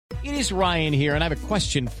It is Ryan here, and I have a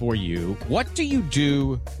question for you. What do you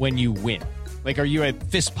do when you win? Like, are you a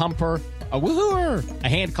fist pumper, a woo-hooer, a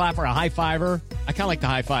hand clapper, a high-fiver? I kind of like the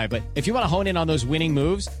high-five, but if you want to hone in on those winning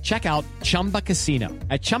moves, check out Chumba Casino.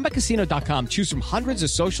 At ChumbaCasino.com, choose from hundreds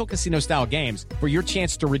of social casino-style games for your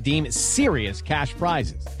chance to redeem serious cash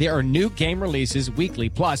prizes. There are new game releases weekly,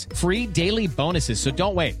 plus free daily bonuses, so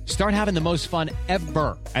don't wait. Start having the most fun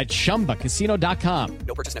ever at ChumbaCasino.com.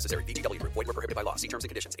 No purchase necessary. VGW Group. Void where prohibited by law. See terms and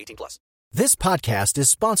conditions. 18+. This podcast is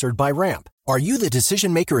sponsored by Ramp. Are you the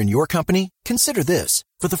decision maker in your company? Consider this.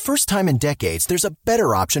 For the first time in decades, there's a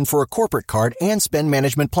better option for a corporate card and spend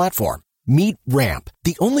management platform. Meet Ramp,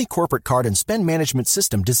 the only corporate card and spend management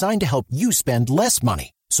system designed to help you spend less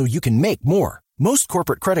money so you can make more. Most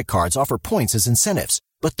corporate credit cards offer points as incentives,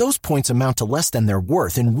 but those points amount to less than their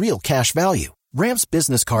worth in real cash value. Ramp's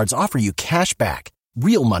business cards offer you cash back,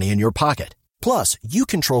 real money in your pocket. Plus, you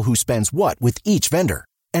control who spends what with each vendor.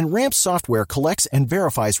 And Ramp software collects and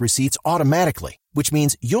verifies receipts automatically, which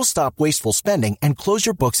means you'll stop wasteful spending and close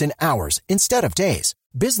your books in hours instead of days.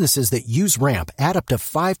 Businesses that use Ramp add up to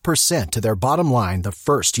 5% to their bottom line the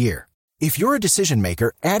first year. If you're a decision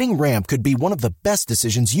maker, adding Ramp could be one of the best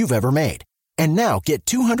decisions you've ever made. And now get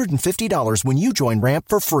 $250 when you join Ramp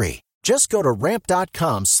for free. Just go to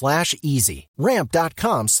ramp.com/easy.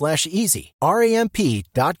 Ramp.com/easy.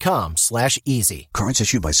 RAMP.com/easy. Cards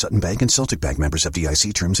issued by Sutton Bank and Celtic Bank, members of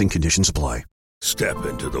FDIC. Terms and conditions apply. Step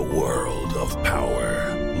into the world of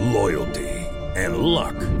power, loyalty, and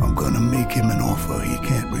luck. I'm gonna make him an offer he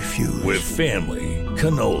can't refuse. With family,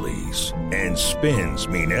 cannolis, and spins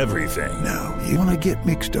mean everything. Now, you wanna get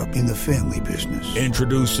mixed up in the family business.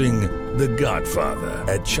 Introducing The Godfather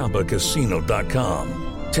at ChumbaCasino.com.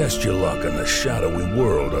 Test your luck in the shadowy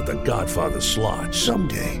world of The Godfather slot.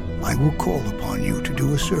 Someday, I will call upon you to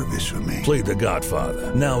do a service for me. Play The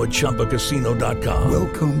Godfather, now at ChumbaCasino.com.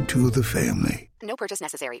 Welcome to the family. No purchase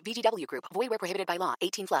necessary. VGW Group. Void where prohibited by law.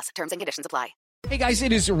 18+. Terms and conditions apply. Hey guys,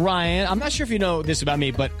 it is Ryan. I'm not sure if you know this about me,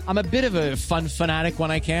 but I'm a bit of a fun fanatic when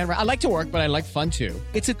I can. I like to work, but I like fun too.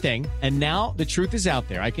 It's a thing. And now the truth is out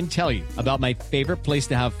there. I can tell you about my favorite place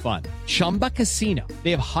to have fun. Chumba Casino. They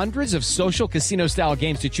have hundreds of social casino style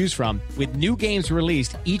games to choose from with new games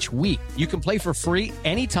released each week. You can play for free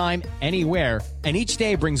anytime, anywhere. And each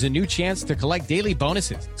day brings a new chance to collect daily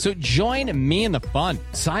bonuses. So join me in the fun.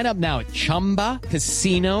 Sign up now at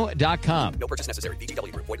ChumbaCasino.com. No purchase necessary.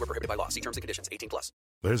 VGW Group. Void where prohibited by law. See terms and conditions. 18+.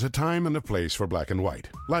 There's a time and a place for black and white,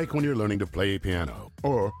 like when you're learning to play piano,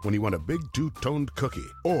 or when you want a big two-toned cookie,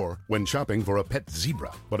 or when shopping for a pet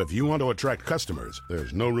zebra. But if you want to attract customers,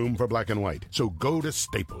 there's no room for black and white. So go to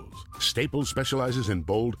Staples. Staples specializes in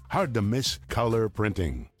bold, hard-to-miss color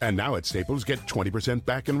printing. And now at Staples, get 20%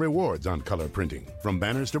 back in rewards on color printing, from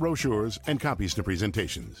banners to brochures and copies to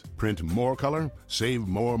presentations. Print more color, save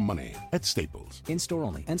more money at Staples. In-store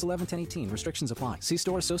only. Ends 11/10/18. Restrictions apply. See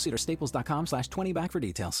store associate or staples.com/20 back for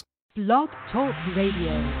details. Blog Talk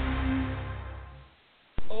Radio.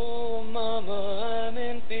 Oh, Mama, I'm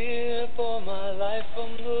in fear for my life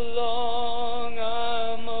from the long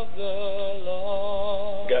arm of the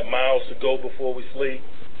law. Got miles to go before we sleep.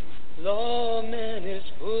 Lawman is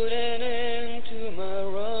putting an end to my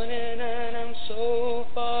running, and I'm so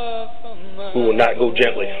far from my We will not go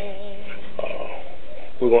gently.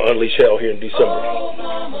 We're going to unleash hell here in December. Oh,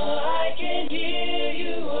 Mama, I can hear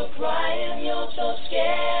you crying. You're so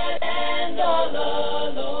scared and all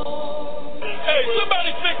alone. Hey,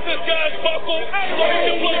 somebody fix this guy's buckle.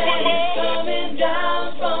 Coming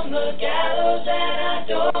down from the gallows, and I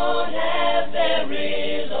don't have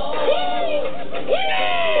very long.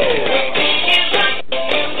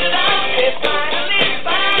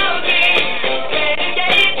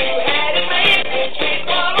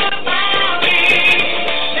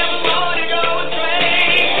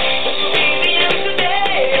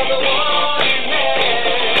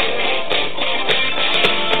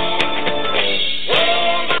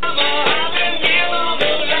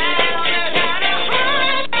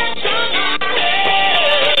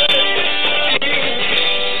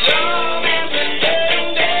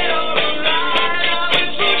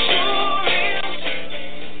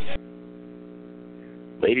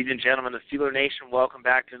 Ladies and gentlemen, the Steeler Nation, welcome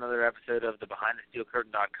back to another episode of the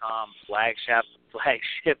BehindTheSteelCurtain.com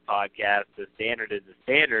flagship podcast. The Standard is the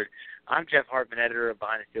Standard. I'm Jeff Hartman, editor of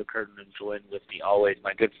Behind the Steel Curtain, and joined with me always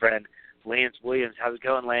my good friend Lance Williams. How's it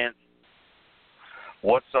going, Lance?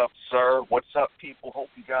 What's up, sir? What's up, people? Hope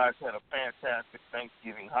you guys had a fantastic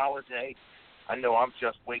Thanksgiving holiday. I know I'm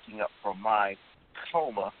just waking up from my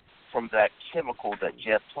coma from that chemical that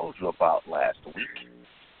Jeff told you about last week.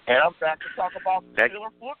 And I'm back to talk about Steeler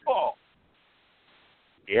football.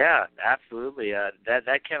 Yeah, absolutely.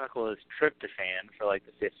 That chemical is tryptophan for like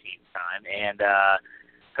the 15th time, and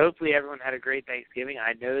hopefully everyone had a great Thanksgiving.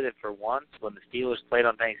 I know that for once, when the Steelers played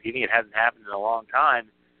on Thanksgiving, it hasn't happened in a long time.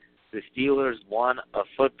 The Steelers won a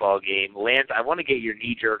football game. Lance, I want to get your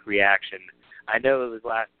knee-jerk reaction. I know it was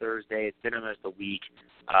last Thursday. It's been almost a week.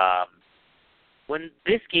 When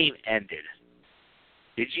this game ended,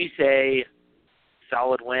 did you say,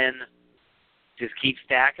 solid win, just keep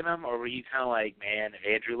stacking them, or were you kind of like, man, if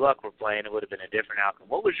Andrew Luck were playing, it would have been a different outcome?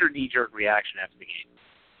 What was your knee-jerk reaction after the game?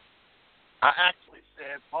 I actually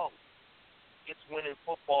said both. It's winning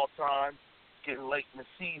football time, getting late in the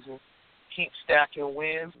season, keep stacking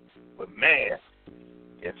wins. But, man,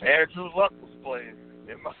 if Andrew Luck was playing,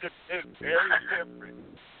 it might have been very different.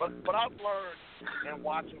 But I've learned in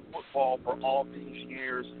watching football for all these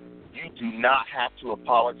years, you do not have to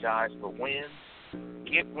apologize for wins.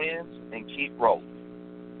 Get wins and keep rolling.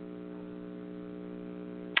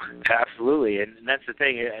 Absolutely, and that's the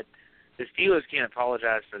thing. The Steelers can't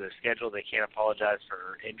apologize for their schedule. They can't apologize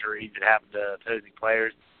for injuries that happen to opposing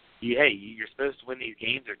players. You're supposed to win these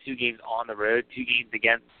games. Or 2 games on the road, 2 games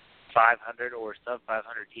against 500 or sub-500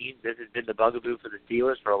 teams. This has been the bugaboo for the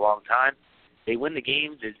Steelers for a long time. They win the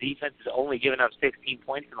games. The defense has only given up 16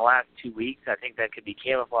 points in the last 2 weeks. I think that could be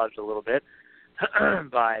camouflaged a little bit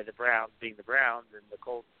by the Browns being the Browns, and the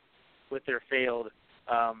Colts with their failed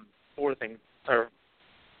fourth and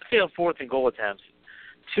goal attempts.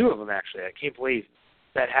 2 of them, actually. I can't believe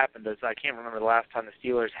that happened. I can't remember the last time the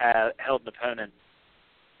Steelers held an opponent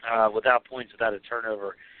without points, without a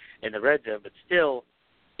turnover in the red zone. But still,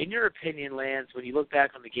 in your opinion, Lance, when you look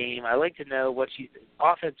back on the game, I like to know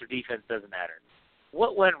offense or defense doesn't matter.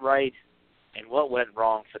 What went right and what went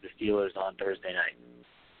wrong for the Steelers on Thursday night?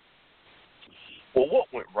 Well,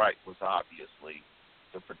 what went right was obviously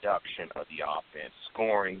the production of the offense,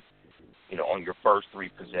 scoring, on your first 3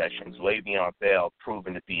 possessions. Le'Veon Bell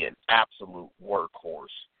proven to be an absolute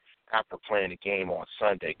workhorse after playing the game on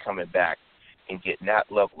Sunday, coming back and getting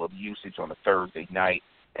that level of usage on a Thursday night.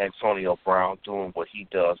 Antonio Brown doing what he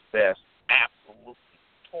does best, absolutely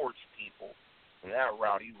torch people. And that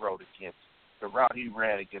route he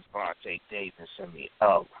ran against Vontae Davis,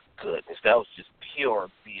 oh my goodness, that was just pure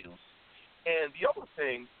abuse. And the other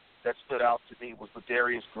thing that stood out to me was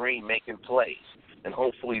Ladarius Green making plays, and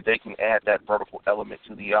hopefully they can add that vertical element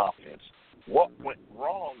to the offense. What went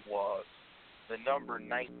wrong was the number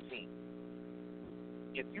 19.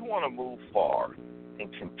 If you want to move far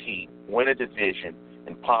and compete, win a division,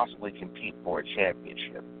 and possibly compete for a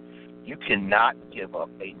championship, you cannot give up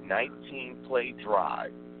a 19-play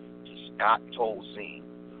drive to Scott Tolzien.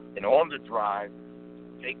 And on the drive,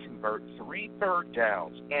 they convert 3 third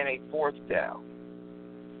downs and a 4th down.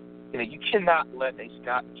 You cannot let a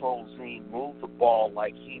Scott Tolzien move the ball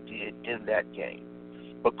like he did in that game.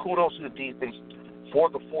 But kudos to the defense for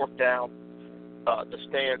the 4th down, the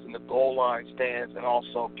stands and the goal line stands, and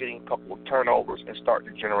also getting a couple of turnovers and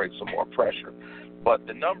starting to generate some more pressure. But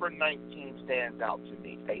the number 19 stands out to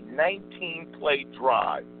me. A 19-play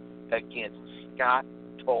drive against Scott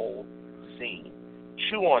Tolzien.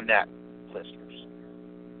 Chew on that, listeners.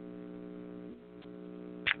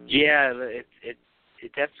 Yeah,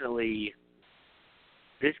 it definitely,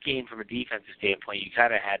 this game from a defensive standpoint, you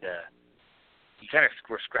kind of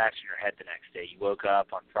were scratching your head the next day. You woke up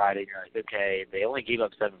on Friday and you're like, okay, they only gave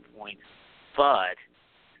up 7 points, but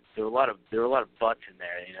there were a lot of buts in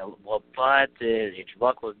there. But Andrew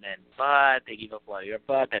Luck wasn't in, but they gave up a lot of yards,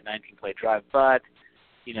 but that 19-play drive, but,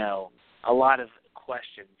 a lot of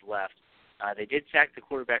questions left. They did sack the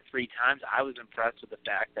quarterback 3 times. I was impressed with the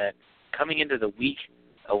fact that coming into the Week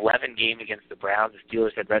 11 game against the Browns, the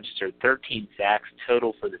Steelers had registered 13 sacks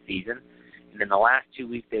total for the season, and in the last 2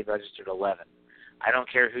 weeks they've registered 11. I don't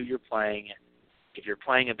care who you're playing. If you're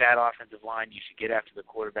playing a bad offensive line, you should get after the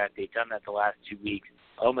quarterback. They've done that the last 2 weeks,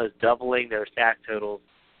 almost doubling their sack totals.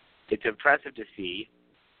 It's impressive to see,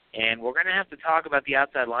 and we're going to have to talk about the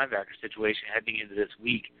outside linebacker situation heading into this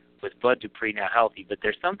week with Bud Dupree now healthy, but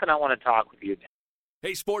there's something I want to talk with you about.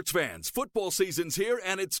 Hey, sports fans, football season's here,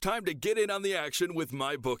 and it's time to get in on the action with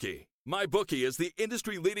MyBookie. MyBookie is the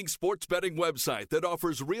industry-leading sports betting website that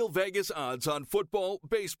offers real Vegas odds on football,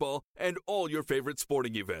 baseball, and all your favorite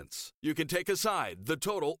sporting events. You can take a side, the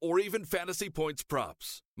total, or even fantasy points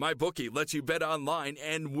props. MyBookie lets you bet online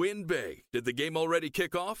and win big. Did the game already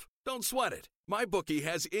kick off? Don't sweat it. MyBookie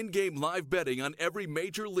has in-game live betting on every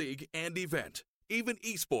major league and event, even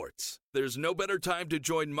esports. There's no better time to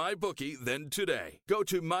join MyBookie than today. Go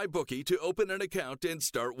to MyBookie to open an account and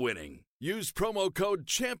start winning. Use promo code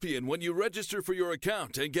CHAMPION when you register for your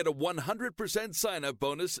account and get a 100% sign-up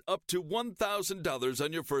bonus up to $1,000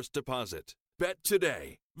 on your first deposit. Bet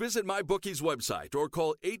today. Visit MyBookie's website or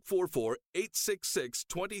call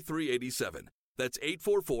 844-866-2387. That's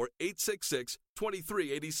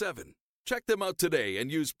 844-866-2387. Check them out today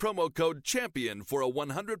and use promo code CHAMPION for a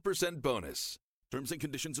 100% bonus. Terms and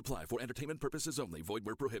conditions apply for entertainment purposes only. Void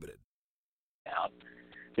where prohibited.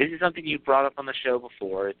 This is something you brought up on the show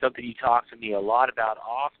before. It's something you talked to me a lot about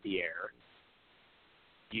off the air.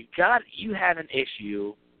 You have an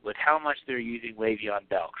issue with how much they're using Le'Veon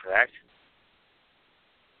Bell, correct?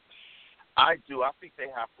 I do. I think they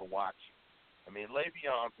have to watch it. I mean,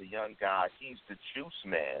 Le'Veon's a young guy. He's the juice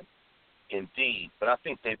man, indeed, but I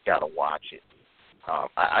think they've got to watch it.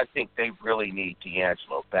 I think they really need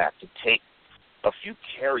D'Angelo back to take a few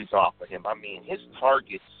carries off of him. I mean, his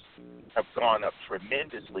targets have gone up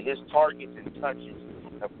tremendously. His targets and touches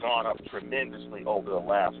have gone up tremendously over the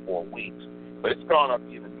last 4 weeks, but it's gone up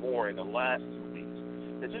even more in the last 2 weeks.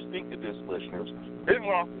 Now, just think of this, listeners. Ben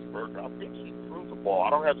Roethlisberger, I think he threw the ball. I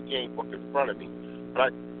don't have the game book in front of me,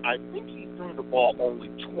 but I think he threw the ball only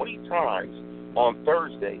 20 times on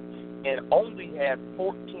Thursday and only had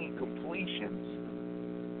 14 completions.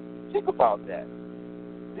 Think about that.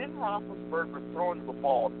 Ben Roethlisberger throwing the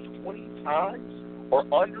ball 20 times or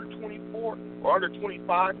under 24 or under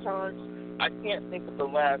 25 times. I can't think of the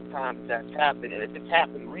last time that's happened. And if it's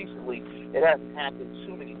happened recently, it hasn't happened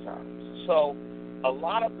too many times. So a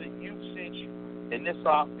lot of the usage in this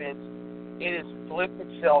offense, it has flipped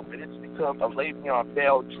itself and it's become a Le'Veon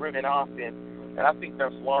Bell-driven offense. And I think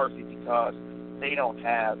that's largely because they don't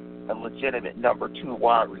have a legitimate number 2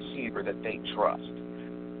 wide receiver that they trust.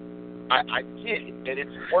 I get it, and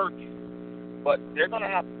it's working, but they're going to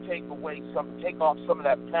have to take off some of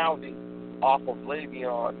that pounding off of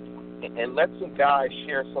Le'Veon and let some guys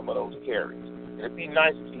share some of those carries. And it'd be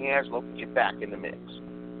nice if D'Angelo could get back in the mix.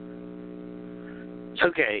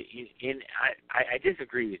 Okay, and I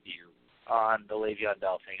disagree with you on the Le'Veon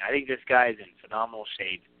Bell thing. I think this guy is in phenomenal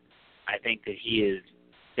shape. I think that he has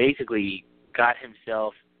basically got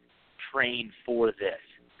himself trained for this.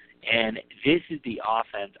 And this is the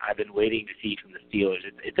offense I've been waiting to see from the Steelers.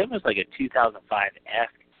 It's almost like a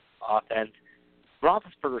 2005-esque offense.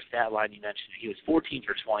 Roethlisberger's stat line you mentioned, he was 14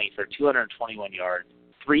 for 20 for 221 yards,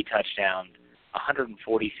 3 touchdowns,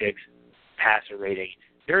 146 passer rating.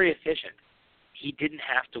 Very efficient. He didn't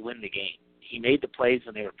have to win the game. He made the plays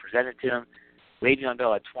when they were presented to him. Le'Veon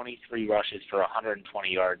Bell had 23 rushes for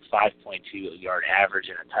 120 yards, 5.2 yard average,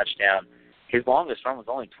 and a touchdown. His longest run was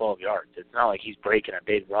only 12 yards. It's not like he's breaking a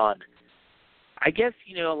big run. I guess,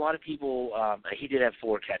 a lot of people, he did have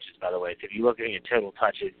 4 catches, by the way. So if you look at total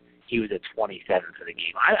touches, he was at 27 for the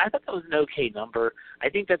game. I thought that was an okay number. I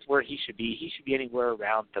think that's where he should be. He should be anywhere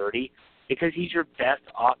around 30 because he's your best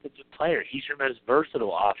offensive player. He's your most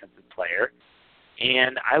versatile offensive player.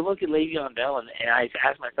 And I look at Le'Veon Bell, and I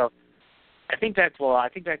ask myself, I think back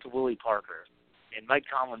to Willie Parker. And Mike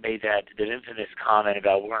Tomlin made that infamous comment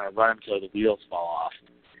about we're going to run him till the wheels fall off.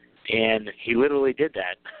 And he literally did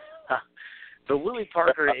that. But Willie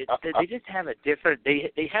Parker, they just have a different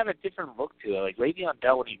they have a different look to it. Like Le'Veon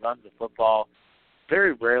Bell, when he runs the football,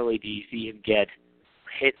 very rarely do you see him get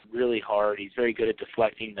hit really hard. He's very good at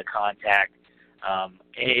deflecting the contact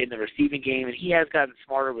in the receiving game, and he has gotten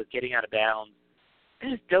smarter with getting out of bounds. I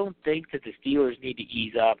just don't think that the Steelers need to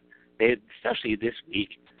ease up, especially this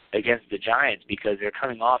week against the Giants, because they're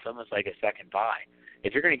coming off almost like a second bye.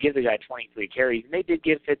 If you're going to give the guy 23 carries, and they did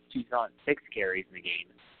give Fitzgerald 6 carries in the game,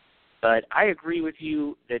 but I agree with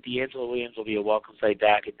you that D'Angelo Williams will be a welcome sight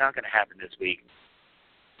back. It's not going to happen this week,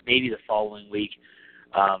 maybe the following week.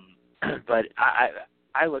 But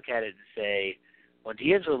I look at it and say, when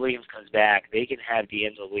D'Angelo Williams comes back, they can have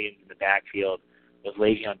D'Angelo Williams in the backfield with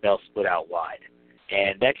Le'Veon Bell split out wide.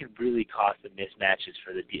 And that can really cause some mismatches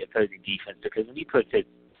for the opposing defense, because when you put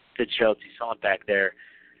Fitzgerald Toussaint back there,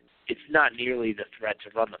 it's not nearly the threat to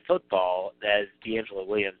run the football as D'Angelo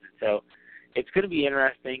Williams. And so it's going to be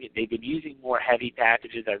interesting. They've been using more heavy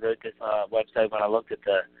packages. I wrote this on a website when I looked at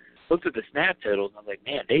the snap totals, and I was like,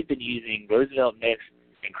 man, they've been using Roosevelt Nix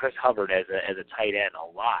and Chris Hubbard as a tight end a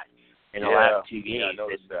lot in the last 2 games. Yeah, I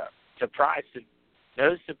noticed that.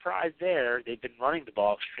 No surprise there. They've been running the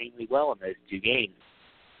ball extremely well in those 2 games.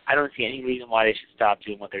 I don't see any reason why they should stop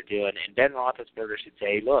doing what they're doing. And Ben Roethlisberger should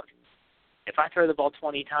say, look, if I throw the ball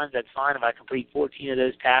 20 times, that's fine. If I complete 14 of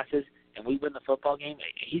those passes and we win the football game,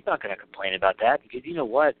 he's not going to complain about that, because you know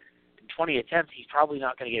what? In 20 attempts, he's probably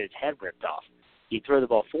not going to get his head ripped off. You throw the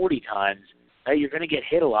ball 40 times, you're going to get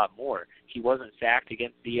hit a lot more. He wasn't sacked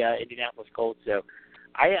against the Indianapolis Colts. So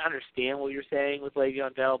I understand what you're saying with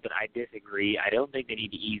Le'Veon Bell, but I disagree. I don't think they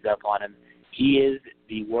need to ease up on him. He is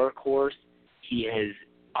the workhorse. He is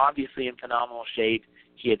obviously in phenomenal shape.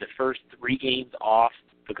 He had the first 3 games off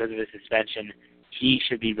because of his suspension. He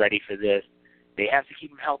should be ready for this. They have to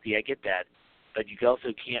keep him healthy. I get that. But you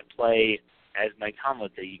also can't play, as Mike Tomlin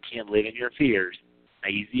said, you can't live in your fears. I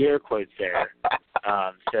use the air quotes there.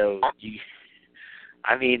 Does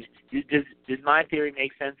my theory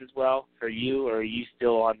make sense as well for you, or are you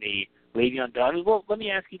still on the Le'Veon Bell? I mean, well, let me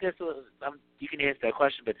ask you this. You can answer that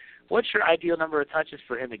question, but what's your ideal number of touches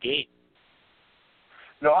for him a game?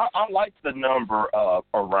 No, I like the number of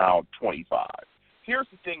around 25. Here's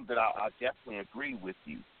the thing that I definitely agree with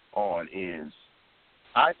you on is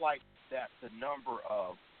I like that the number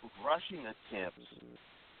of rushing attempts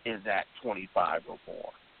is at 25 or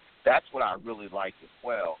more. That's what I really like as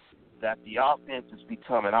well, that the offense has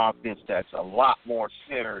become an offense that's a lot more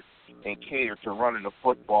centered and catered to running the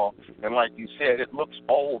football. And like you said, it looks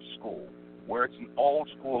old school, where it's an old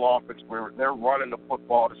school offense where they're running the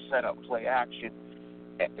football to set up play action.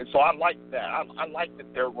 And so I like that. I like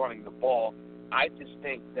that they're running the ball. I just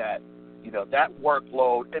think that, that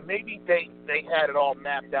workload, and maybe they had it all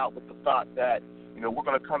mapped out with the thought that, we're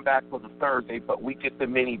going to come back for the Thursday, but we get the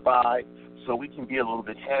mini bye so we can be a little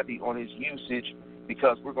bit heavy on his usage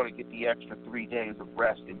because we're going to get the extra 3 days of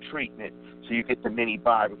rest and treatment so you get the mini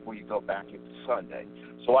bye before you go back into Sunday.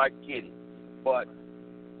 So I get it. But,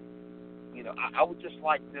 I would just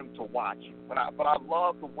like them to watch it. But I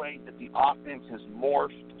love the way that the offense has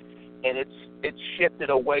morphed, and it's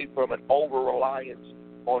shifted away from an over-reliance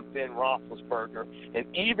on Ben Roethlisberger. And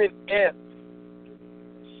even if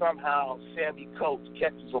somehow Sammy Coates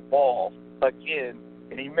catches a ball again,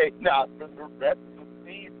 and he may not for the rest of the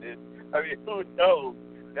season, I mean, who knows?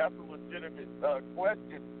 That's a legitimate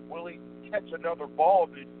question. Will he catch another ball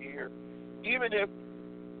this year? Even if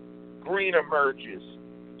Green emerges,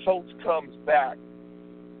 Coates comes back,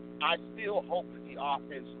 I still hope that the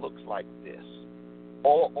offense looks like this.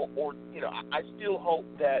 Or I still hope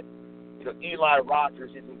that, Eli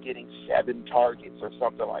Rogers isn't getting 7 targets or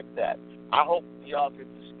something like that. I hope the offense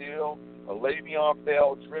is still a Le'Veon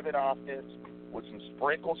Bell-driven offense with some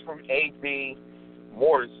sprinkles from AB,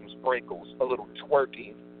 more than some sprinkles, a little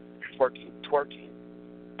twerking.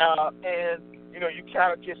 And, you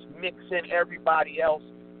kind of just mix in everybody else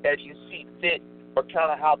as you see fit or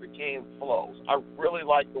kind of how the game flows. I really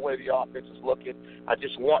like the way the offense is looking. I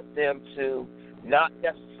just want them to not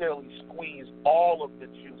necessarily squeeze all of the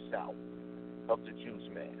juice out of the juice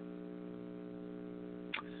man.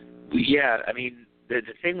 Yeah, I mean, the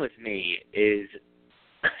thing with me is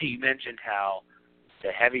you mentioned how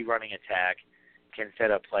the heavy running attack can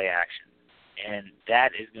set up play action, and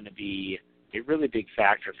that is going to be a really big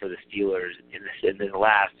factor for the Steelers in the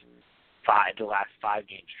last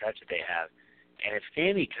 5-game stretch that they have. And if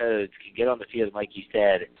Sammy Coates can get on the field, like you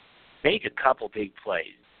said, make a couple big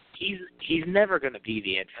plays, he's never going to be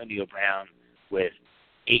the Antonio Brown with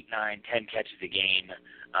 8, 9, 10 catches a game.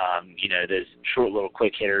 Those short little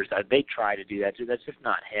quick hitters. They try to do that too. That's just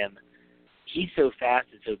not him. He's so fast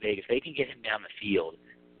and so big. If they can get him down the field,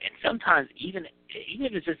 and sometimes even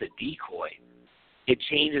if it's just a decoy, it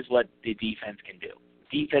changes what the defense can do.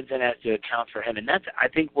 Defense then has to account for him, and that's I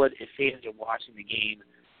think what if fans are watching the game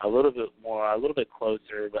a little bit more, a little bit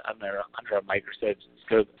closer, but under a microscope,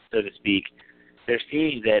 so to speak. They're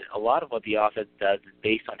seeing that a lot of what the offense does is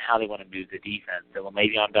based on how they want to move the defense. So when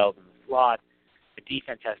Le'Veon Bell's in the slot, the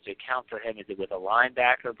defense has to account for him. Is it with a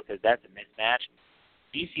linebacker? Because that's a mismatch.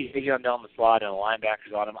 If you see Le'Veon Bell in the slot and a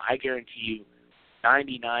linebacker's on him, I guarantee you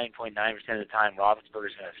 99.9% of the time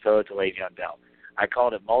Roethlisberger's going to throw it to Le'Veon Bell. I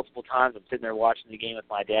called it multiple times. I'm sitting there watching the game with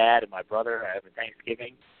my dad and my brother over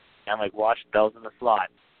Thanksgiving, and I'm like, watch, Bell's in the slot.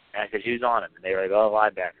 And I said, who's on him? And they were like, oh,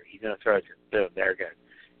 linebacker. He's going to throw it to him. Boom, there it goes.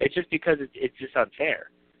 It's just because it's just unfair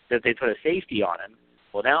that they put a safety on him.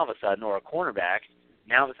 Well, now all of a sudden, or a cornerback,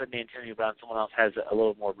 now all of a sudden Antonio Brown, someone else has a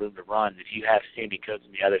little more room to run. If you have Sammy Coates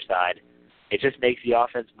on the other side, it just makes the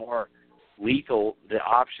offense more lethal, the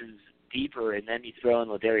options deeper, and then you throw in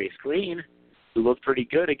Ladarius Green, who looked pretty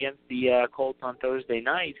good against the Colts on Thursday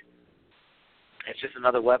night. It's just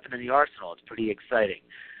another weapon in the arsenal. It's pretty exciting.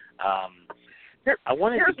 Here's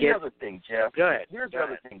the other thing, Jeff. Go ahead. Here's the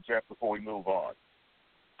other thing, Jeff, before we move on.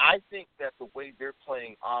 I think that the way they're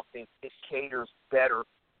playing offense, it caters better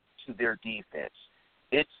to their defense.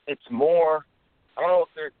 It's more, I don't know if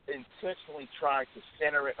they're intentionally trying to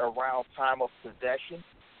center it around time of possession,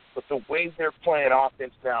 but the way they're playing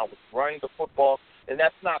offense now with running the football, and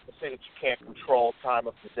that's not to say that you can't control time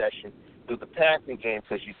of possession through the passing game,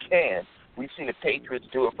 because you can. We've seen the Patriots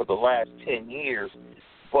do it for the last 10 years.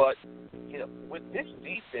 But, with this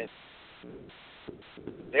defense,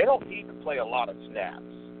 they don't need to play a lot of snaps.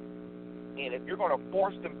 And if you're going to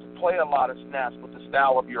force them to play a lot of snaps with the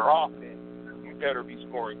style of your offense, you better be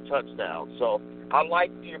scoring touchdowns. So I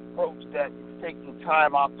like the approach that you're taking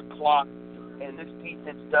time off the clock, and this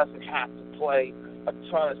defense doesn't have to play a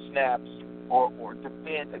ton of snaps or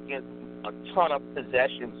defend against a ton of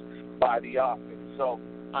possessions by the offense. So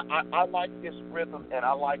I like this rhythm and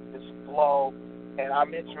I like this flow, and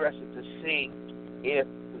I'm interested to see if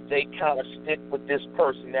they kind of stick with this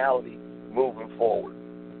personality moving forward.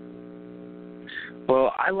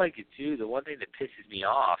 Well, I like it too. The one thing that pisses me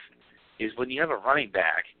off is when you have a running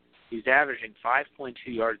back who's averaging 5.2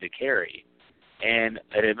 yards a carry, and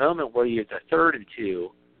at a moment where it's a 3rd and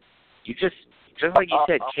 2, you just like you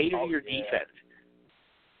said, cater to your defense.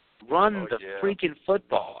 Run the freaking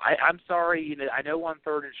football. I'm sorry, I know on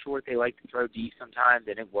 3rd and short they like to throw deep sometimes,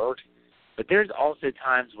 and it works. But there's also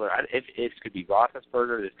times where, if this could be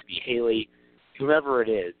Roethlisberger, this could be Haley, whoever it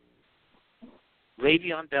is,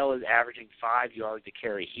 Le'Veon Bell is averaging 5 yards a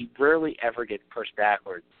carry. He rarely ever gets pushed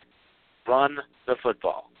backwards. Run the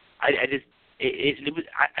football. I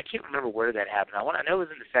can't remember where that happened. I know it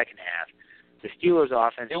was in the second half. The Steelers'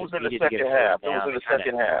 offense. It was in the second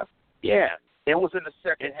half. Yeah. It was in the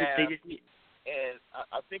second half. And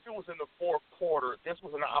I think it was in the fourth quarter. This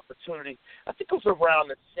was an opportunity. I think it was around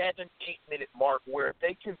the 7-8 minute mark where if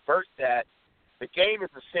they convert that, the game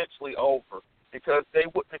is essentially over because they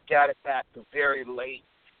wouldn't have got it back to very late.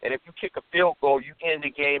 And if you kick a field goal, you end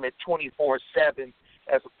the game at 24-7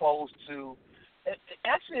 as opposed to –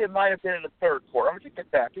 actually, it might have been in the third quarter. I'm going to take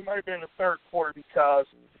that back. It might have been in the third quarter because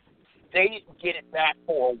they didn't get it back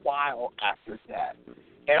for a while after that.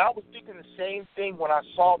 And I was thinking the same thing when I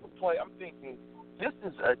saw the play. I'm thinking, this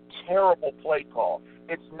is a terrible play call.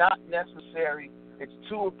 It's not necessary. It's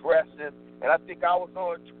too aggressive. And I think I was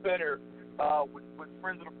on Twitter with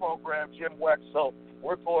friends of the program, Jim Wexel.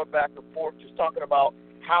 We're going back and forth just talking about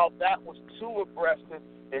how that was too aggressive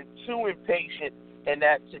and too impatient in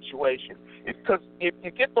that situation. Because if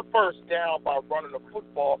you get the first down by running the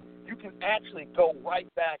football, you can actually go right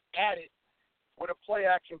back at it with a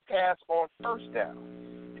play-action pass on first down.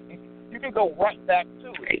 You can go right back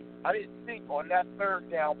to it. I didn't think on that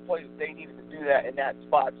third down play that they needed to do that in that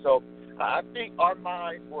spot. So I think our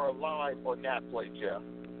minds were aligned on that play, Jeff.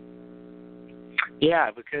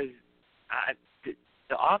 Yeah, because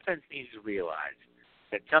the offense needs to realize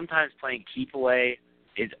that sometimes playing keep away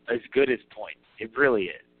is as good as point. It really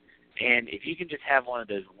is. And if you can just have one of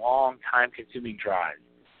those long, time-consuming drives,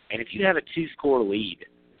 and if you have a 2-score lead,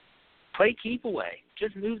 play keep away.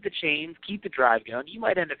 Just move the chains, keep the drive going. You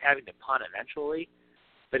might end up having to punt eventually,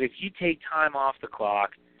 but if you take time off the clock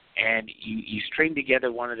and you string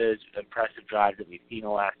together one of those impressive drives that we've seen the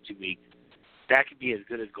last 2 weeks, that could be as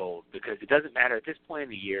good as gold because it doesn't matter at this point in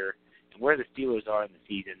the year and where the Steelers are in the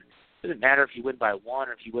season. It doesn't matter if you win by 1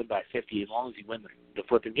 or if you win by 50 as long as you win the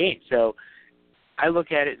flipping game. So I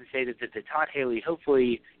look at it and say that Todd Haley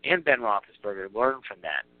hopefully and Ben Roethlisberger learned from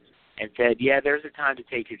that and said, yeah, there's a time to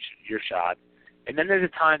take your shot, and then there's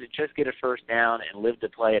a time to just get a first down and live to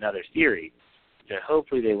play another series. So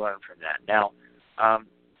hopefully they learn from that. Now,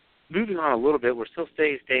 moving on a little bit, we're still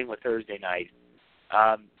staying with Thursday night.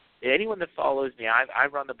 Anyone that follows me, I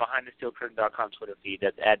run the BehindTheSteelCurtain.com Twitter feed.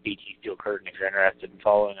 That's at BTSteelCurtain if you're interested in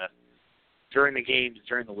following us during the games,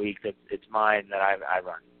 during the week. It's mine that I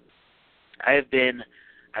run.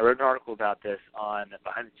 I wrote an article about this on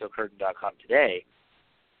BehindTheSteelCurtain.com today,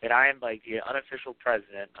 that I am like the unofficial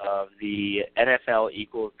president of the NFL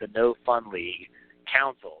equals the No Fun League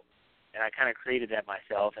Council. And I kind of created that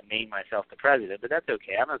myself and named myself the president, but that's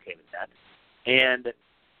okay. I'm okay with that. And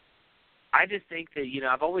I just think that,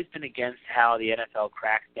 I've always been against how the NFL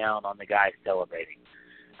cracks down on the guys celebrating.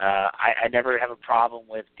 I never have a problem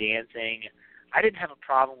with dancing. I didn't have a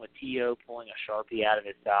problem with T.O. pulling a Sharpie out of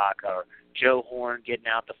his sock or Joe Horn getting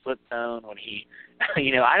out the flip phone when he,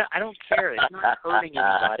 I don't care. It's not hurting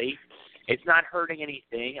anybody. It's not hurting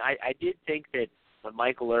anything. I did think that when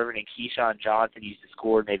Michael Irvin and Keyshawn Johnson used to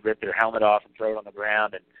score and they'd rip their helmet off and throw it on the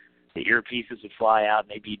ground and the earpieces would fly out and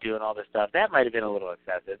they'd be doing all this stuff, that might have been a little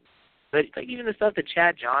excessive. But like even the stuff that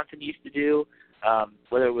Chad Johnson used to do,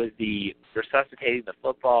 whether it was the resuscitating the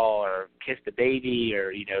football or kiss the baby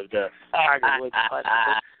or, the Tiger Woods putt,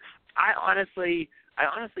 I honestly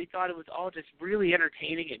thought it was all just really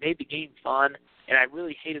entertaining. It made the game fun, and I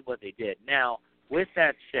really hated what they did. Now, with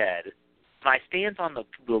that said, my stance on the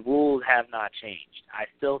rules have not changed. I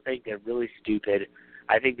still think they're really stupid.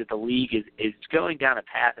 I think that the league is going down a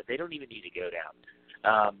path that they don't even need to go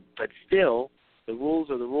down. But still, the rules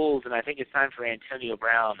are the rules, and I think it's time for Antonio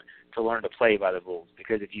Brown to learn to play by the rules.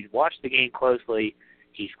 Because if you watch the game closely,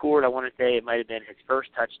 he scored, I want to say it might have been his first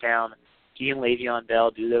touchdown. He and Le'Veon Bell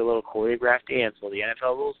do their little choreographed dance. Well, the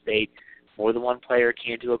NFL rules state more than one player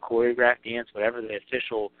can't do a choreographed dance, whatever the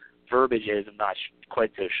official verbiage is, I'm not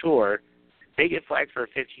quite so sure. They get flagged for a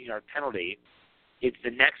 15-yard penalty. It's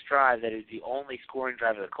the next drive that is the only scoring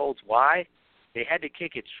drive of the Colts. Why? They had to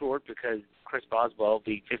kick it short because Chris Boswell,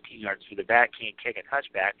 being 15 yards through the back, can't kick a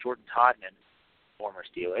touchback. Jordan Todman, former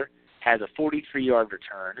Steeler, has a 43-yard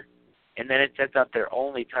return, and then it sets up their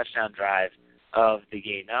only touchdown drive of the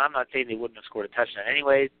game. Now, I'm not saying they wouldn't have scored a touchdown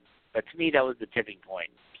anyways, but to me that was the tipping point.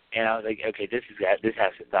 And I was like, okay, this has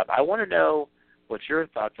to stop. I want to know what your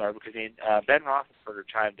thoughts are, because Ben Roethlisberger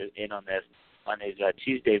chimed in on this on his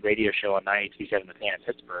Tuesday radio show on 92.7 The Fan in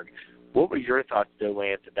Pittsburgh. What were your thoughts, though,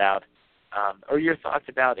 Lance, about or your thoughts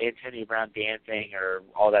about Antonio Brown dancing or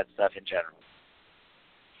all that stuff in general?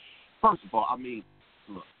 First of all, I mean,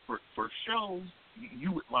 look, for shows,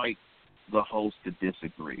 you would like the host to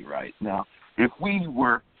disagree, right? Now, if we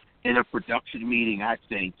were in a production meeting, I'd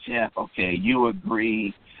say, Jeff, okay, you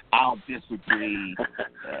agree, I'll disagree.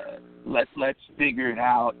 Let's figure it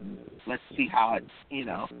out. And let's see how it,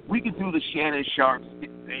 we could do the Shannon Sharp,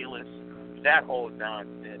 Skip Bayless, that whole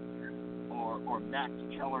nonsense, or Max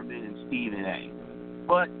Kellerman and Stephen A.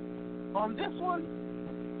 But on this one,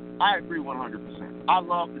 I agree 100%. I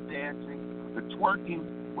love the dancing. The twerking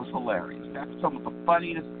was hilarious. That's some of the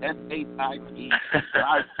funniest SAIT that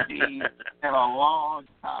I've seen in a long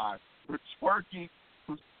time. The twerking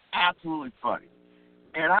was absolutely funny.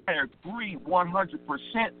 And I agree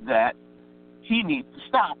 100% that he needs to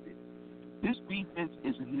stop it. This defense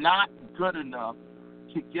is not good enough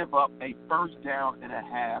to give up a first down and a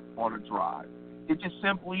half on a drive. It just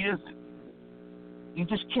simply isn't. You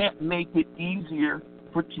just can't make it easier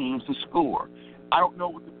for teams to score. I don't know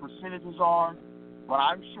what the percentages are, but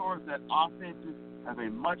I'm sure that offenses have a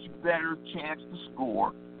much better chance to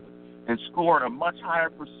score and score at a much higher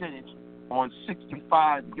percentage on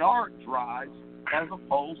 65-yard drives as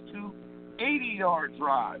opposed to 80-yard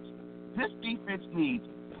drives. This defense needs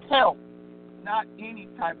help, not any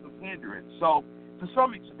type of hindrance. So, to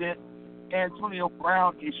some extent, Antonio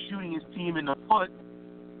Brown is shooting his team in the foot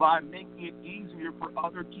by making it easier for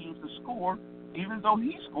other teams to score, even though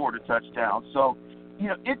he scored a touchdown. So,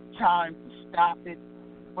 it's time to stop it.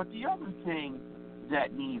 But the other thing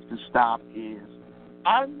that needs to stop is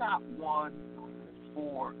I'm not one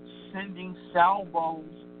for sending salvos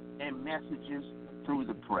and messages through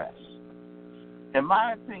the press. In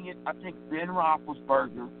my opinion, I think Ben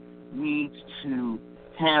Roethlisberger needs to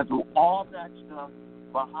handle all that stuff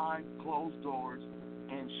behind closed doors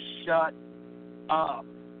and shut up.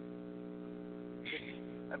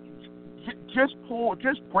 Just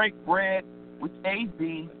break bread with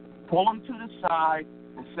AB, pull him to the side,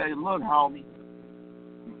 and say, look, homie,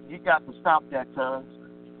 you got to stop that, cuz.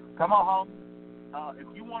 Come on, homie. If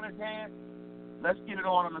you want to dance, let's get it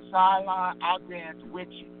on the sideline. I'll dance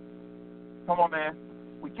with you. Come on, man.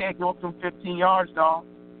 We can't go up them 15 yards, dog.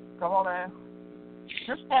 Come on, man.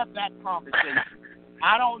 Just have that conversation.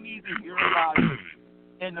 I don't need to hear about it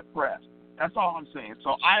in the press. That's all I'm saying.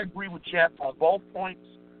 So I agree with Jeff on both points,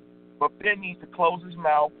 but Ben needs to close his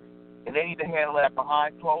mouth, and they need to handle that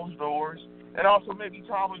behind closed doors. And also maybe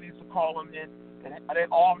Tomlin needs to call them in, and they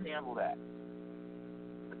all handle that.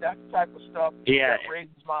 But that's the type of stuff that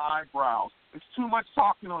raises my eyebrows. It's too much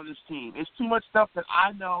talking on this team. It's too much stuff that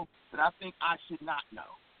I know that I think I should not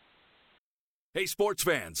know. Hey, sports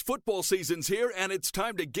fans, football season's here, and it's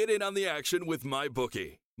time to get in on the action with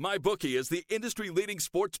MyBookie. MyBookie is the industry-leading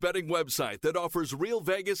sports betting website that offers real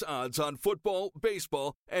Vegas odds on football,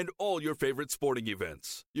 baseball, and all your favorite sporting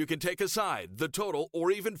events. You can take a side, the total, or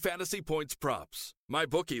even fantasy points props.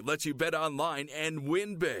 MyBookie lets you bet online and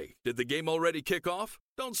win big. Did the game already kick off?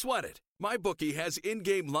 Don't sweat it. MyBookie has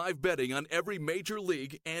in-game live betting on every major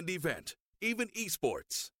league and event, even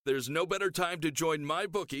esports. There's no better time to join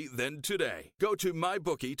MyBookie than today. Go to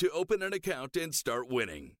MyBookie to open an account and start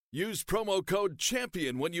winning. Use promo code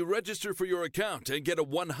CHAMPION when you register for your account and get a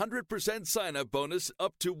 100% sign-up bonus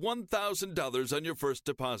up to $1,000 on your first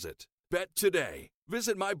deposit. Bet today.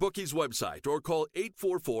 Visit MyBookie's website or call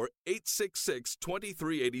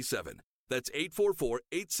 844-866-2387. That's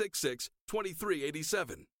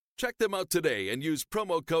 844-866-2387. Check them out today and use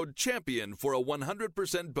promo code CHAMPION for a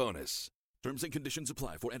 100% bonus. Terms and conditions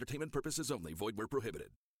apply for entertainment purposes only. Void where prohibited.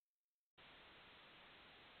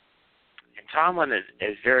 And Tomlin has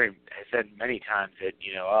said many times that,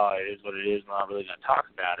 it is what it is, we're not really going to talk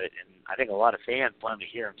about it. And I think a lot of fans want to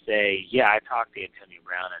hear him say, yeah, I talked to Antonio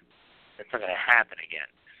Brown, and that's not going to happen again.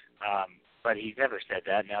 But he's never said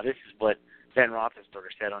that. Now, this is what Ben Roethlisberger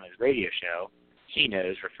said on his radio show. He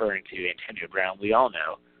knows, referring to Antonio Brown. We all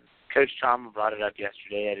know. Coach Tomlin brought it up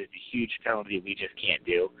yesterday. That is a huge penalty we just can't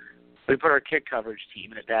do. We put our kick coverage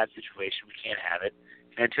team in a bad situation. We can't have it.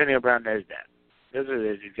 And Antonio Brown knows that. Those are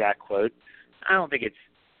his exact quotes. I don't think it's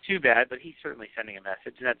too bad, but he's certainly sending a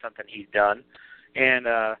message, and that's something he's done. And,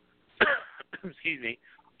 excuse me,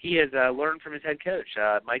 he has learned from his head coach,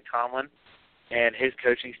 Mike Tomlin, and his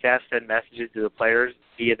coaching staff send messages to the players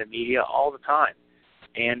via the media all the time.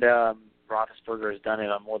 And Roethlisberger has done it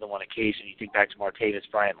on more than one occasion. You think back to Martavis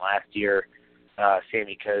Bryant last year,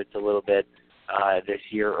 Sammy Coates a little bit this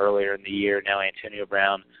year, earlier in the year, now Antonio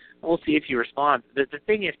Brown. We'll see if he responds. The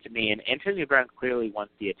thing is to me, and Antonio Brown clearly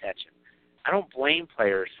wants the attention. I don't blame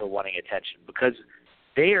players for wanting attention because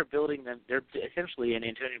they are building them. They're essentially, and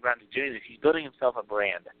Antonio Brown is doing this, he's building himself a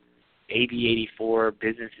brand. AB84,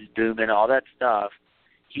 business is booming, all that stuff.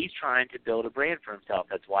 He's trying to build a brand for himself.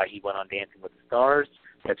 That's why he went on Dancing with the Stars.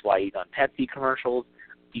 That's why he's on Pepsi commercials.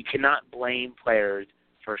 You cannot blame players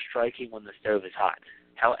for striking when the stove is hot.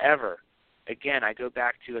 However, again, I go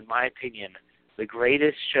back to, in my opinion, the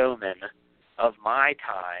greatest showman of my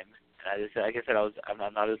time, and like I said,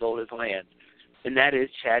 I'm not as old as Lance, and that is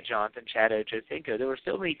Chad Johnson, Chad Ochocinco. There were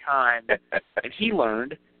so many times, and he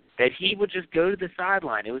learned that he would just go to the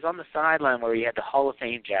sideline. It was on the sideline where he had the Hall of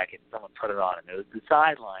Fame jacket, and someone put it on him. It was the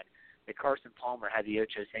sideline that Carson Palmer had the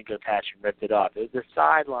Ochocinco patch and ripped it off. It was the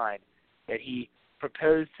sideline that he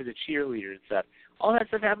proposed to the cheerleaders and stuff. All that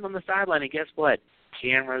stuff happened on the sideline, and guess what?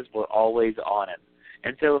 Cameras were always on him.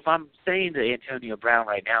 And so if I'm saying to Antonio Brown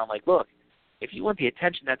right now, I'm like, look, if you want the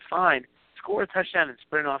attention, that's fine. Score a touchdown and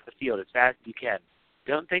sprint off the field as fast as you can.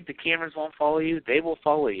 Don't think the cameras won't follow you. They will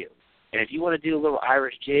follow you. And if you want to do a little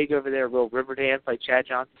Irish jig over there, a little river dance like Chad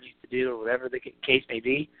Johnson used to do or whatever the case may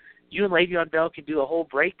be, you and Le'Veon Bell can do a whole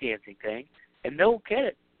breakdancing thing, and they'll get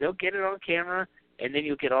it. They'll get it on camera, and then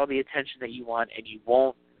you'll get all the attention that you want, and you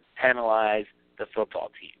won't penalize the football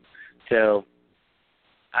team. So,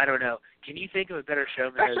 I don't know. Can you think of a better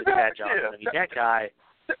showman than Chad Johnson? I mean, that guy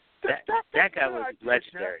was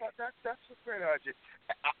legendary. That's a great idea.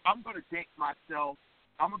 I'm going to date myself.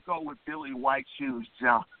 I'm going to go with Billy White Shoes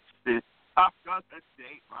Johnson. I'm going to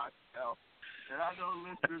date myself. And I know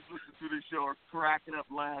listeners listening to the show are cracking up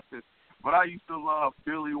laughing, but I used to love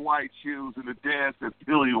Billy White Shoes and the dance that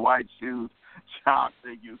Billy White Shoes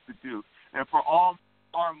Johnson used to do. And for all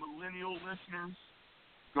our millennial listeners,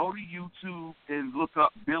 go to YouTube and look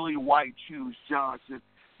up Billy White Shoes Johnson.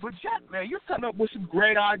 But, Jack, man, you're coming up with some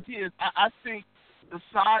great ideas. I think the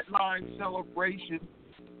sideline celebration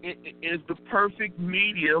is the perfect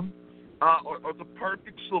medium or the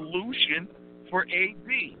perfect solution for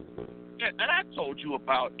AB. And I told you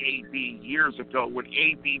about AB years ago when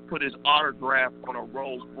AB put his autograph on a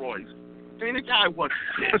Rolls Royce. I mean, the guy wasn't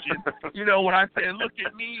pitching. You know, when I said, look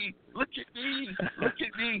at me,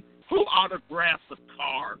 who autographs a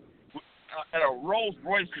car? And a Rolls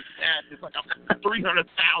Royce is that. It's like a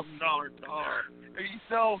 $300,000 car. And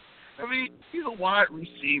so, I mean, he's a wide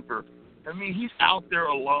receiver. I mean, he's out there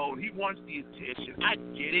alone. He wants the attention. I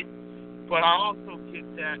get it. But I also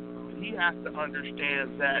get that he has to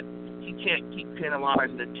understand that he can't keep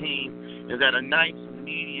penalizing the team and that a nice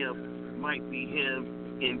medium might be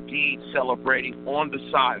him indeed celebrating on the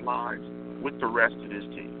sidelines with the rest of his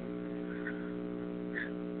team.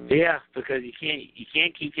 Yeah, because you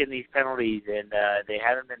can't keep getting these penalties, and they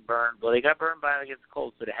haven't been burned. Well, they got burned by against the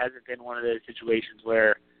Colts, but it hasn't been one of those situations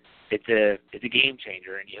where it's a game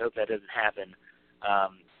changer, and you hope that doesn't happen.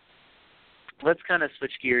 Let's kind of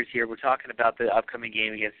switch gears here. We're talking about the upcoming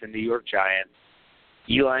game against the New York Giants.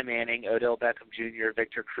 Eli Manning, Odell Beckham Jr.,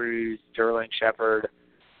 Victor Cruz, Sterling Shepard,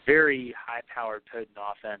 very high-powered, potent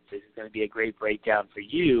offense. This is going to be a great breakdown for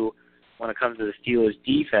you when it comes to the Steelers'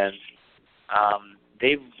 defense.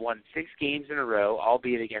 They've won 6 games in a row,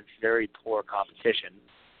 albeit against very poor competition.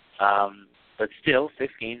 But still,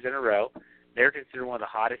 6 games in a row. They're considered one of the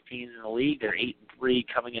hottest teams in the league. They're 8-3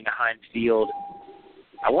 coming into Heinz Field.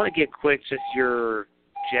 I want to get quick just your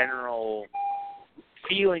general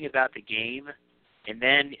feeling about the game, and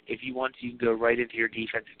then if you want to, you can go right into your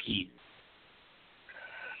defensive keys.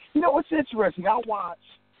 You know, it's interesting. I watched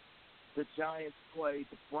the Giants play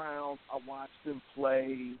the Browns. I watched them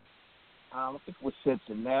play, I think it was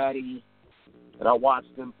Cincinnati, and I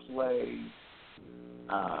watched them play,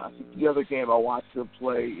 I think the other game I watched them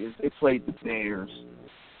play is they played the Bears.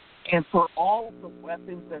 And for all of the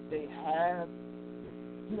weapons that they have,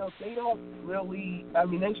 you know, they don't really, I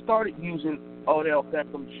mean, they started using Odell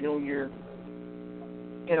Beckham Jr.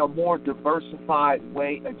 in a more diversified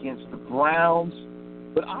way against the Browns.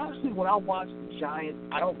 But honestly, when I watch the Giants,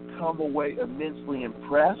 I don't come away immensely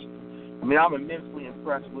impressed. I mean, I'm immensely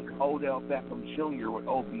impressed with Odell Beckham Jr. with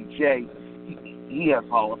OBJ. He has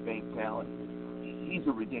Hall of Fame talent. He's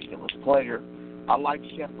a ridiculous player. I like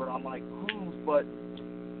Shepard. I like Cruz. But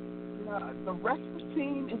the rest of the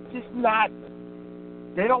team is just not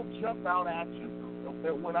 – they don't jump out at you.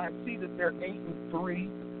 When I see that they're 8-3,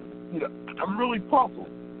 I'm really puzzled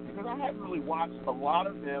because I haven't really watched a lot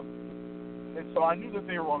of them. And so I knew that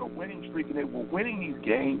they were on a winning streak and they were winning these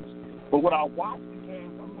games. But when I watch the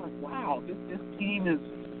games, I'm like, wow, this team is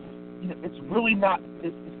 – it's really not –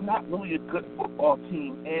 it's not really a good football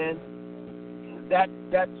team. And that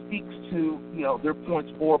speaks to, their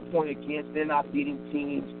points for, point against. They're not beating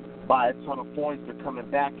teams by a ton of points. They're coming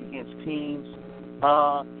back against teams.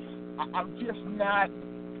 I'm just not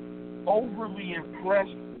overly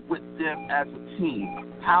impressed with them as a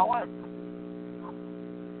team. However,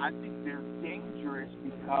 I think they're dangerous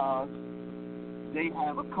because they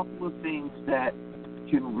have a couple of things that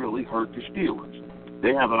can really hurt the Steelers.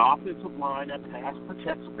 They have an offensive line that pass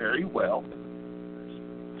protects very well,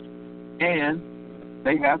 and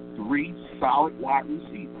they have 3 solid wide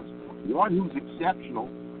receivers, one who's exceptional,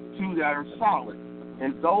 2 that are solid,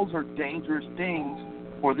 and those are dangerous things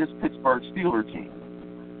for this Pittsburgh Steelers team.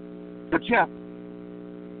 But, Jeff,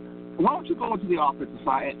 why don't you go into the offensive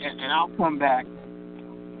side, and I'll come back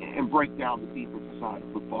and break down the defensive side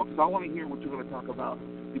of football, because I want to hear what you're going to talk about.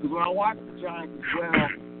 Because when I watched the Giants as well,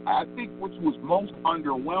 I think what was most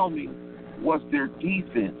underwhelming was their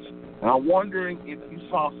defense. And I'm wondering if you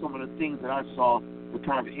saw some of the things that I saw, the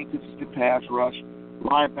kind of inconsistent pass rush,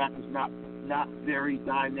 linebackers not very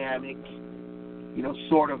dynamic,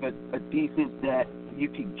 sort of a defense that you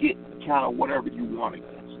can get kind of whatever you want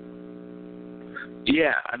against.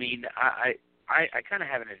 Yeah, I mean, I kind of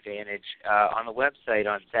have an advantage on the website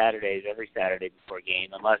on Saturdays, every Saturday before a game,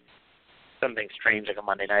 unless something strange like a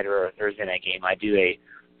Monday night or a Thursday night game. I do a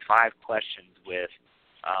 5 questions with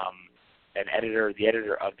the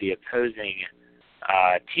editor of the opposing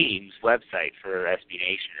team's website for SB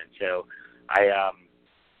Nation, and so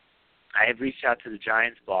I had reached out to the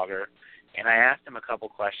Giants blogger, and I asked him a couple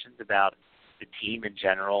questions about the team in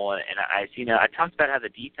general, and I talked about how the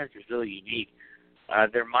defense is really unique.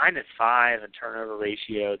 They're -5 in turnover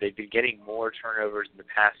ratio. They've been getting more turnovers in the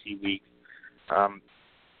past few weeks.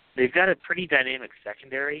 They've got a pretty dynamic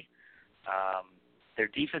secondary. Their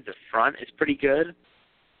defensive front is pretty good.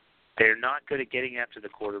 They're not good at getting after the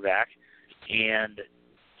quarterback, and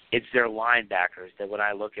it's their linebackers that when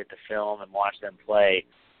I look at the film and watch them play,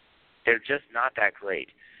 they're just not that great.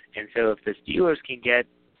 And so if the Steelers can get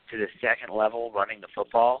to the second level running the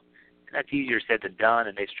football, and that's easier said than done,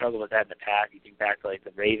 and they've struggled with that in the past. You think back to like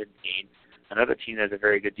the Ravens game, another team that has a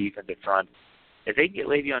very good defensive front. If they can get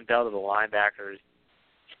Le'Veon Bell to the linebackers,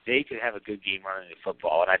 they could have a good game running the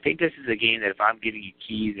football. And I think this is a game that if I'm giving you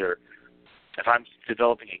keys or if I'm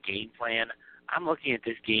developing a game plan, I'm looking at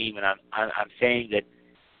this game and I'm saying that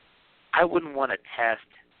I wouldn't want to test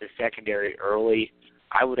the secondary early.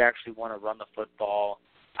 I would actually want to run the football.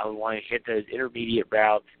 I would want to hit those intermediate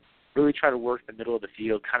routes, really try to work the middle of the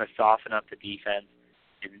field, kind of soften up the defense,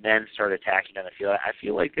 and then start attacking on the field. I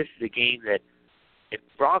feel like this is a game that if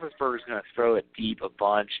Roethlisberger is going to throw it deep a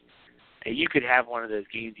bunch, you could have one of those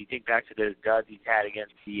games. You think back to those duds he's had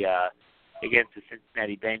against the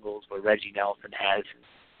Cincinnati Bengals, where Reggie Nelson has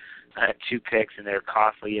 2 picks and they're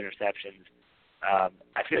costly interceptions.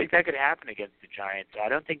 I feel like that could happen against the Giants. I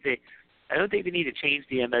don't think they need to change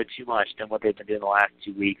the MO too much than what they've been doing the last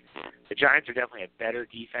 2 weeks. The Giants are definitely a better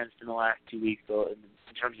defense than the last 2 weeks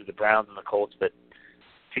in terms of the Browns and the Colts. But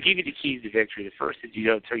to give you the keys to victory, the first is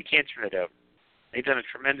you can't turn it over. They've done a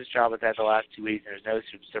tremendous job with that the last 2 weeks, and there's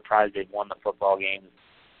no surprise they've won the football games.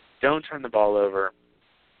 Don't turn the ball over.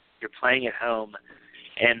 You're playing at home.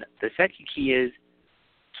 And the second key is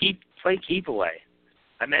play keep away.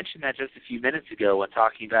 I mentioned that just a few minutes ago when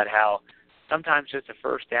talking about how sometimes just a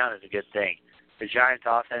first down is a good thing. The Giants'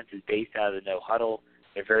 offense is based out of the no huddle.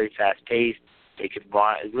 They're very fast-paced. They can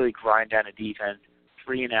really grind down a defense.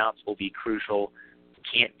 3 and outs will be crucial. You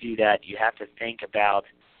can't do that. You have to think about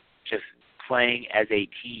just playing as a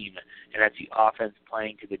team, and that's the offense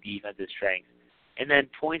playing to the defense's strength. And then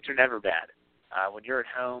points are never bad. When you're at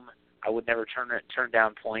home, I would never turn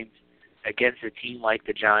down points. Against a team like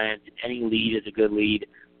the Giants, any lead is a good lead.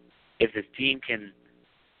 If this team can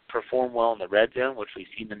perform well in the red zone, which we've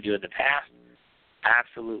seen them do in the past,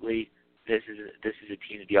 absolutely, this is a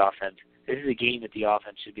team that the offense. This is a game that the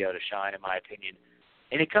offense should be able to shine, in my opinion.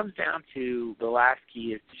 And it comes down to the last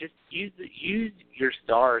key is to just use your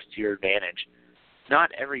stars to your advantage.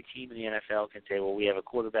 Not every team in the NFL can say, well, we have a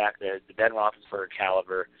quarterback that is the Ben Roethlisberger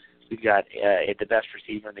caliber. We've got the best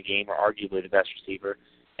receiver in the game, or arguably the best receiver,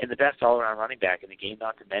 and the best all-around running back in the game,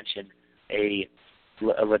 not to mention a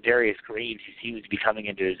Ladarius Green, who seems to be coming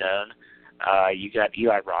into his own. You got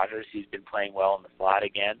Eli Rogers, who's been playing well in the slot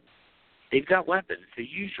again. They've got weapons, so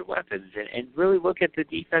use your weapons and really look at the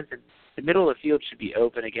defense. And the middle of the field should be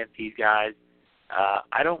open against these guys.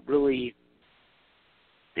 I don't really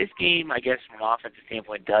 – this game, I guess, from an offensive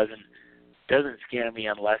standpoint, doesn't scare me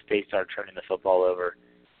unless they start turning the football over.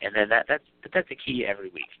 And then that's a key every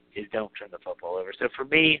week, is don't turn the football over. So for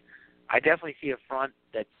me, I definitely see a front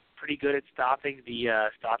that's pretty good at stopping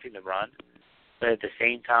the run. But at the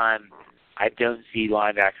same time, I don't see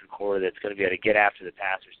linebacker core that's going to be able to get after the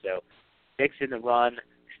passer. So fix in the run,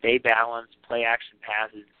 stay balanced, play action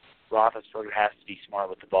passes. Roethlisberger has to be smart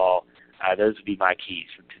with the ball. Those would be my keys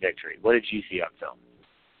to victory. What did you see on film?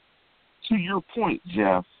 To your point,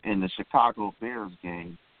 Jeff, in the Chicago Bears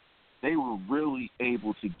game, they were really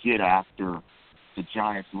able to get after the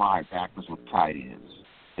Giants linebackers with tight ends.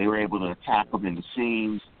 They were able to attack them in the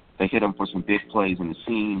seams. They hit them for some big plays in the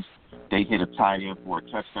seams. They hit a tight end for a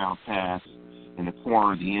touchdown pass in the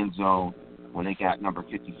corner of the end zone when they got number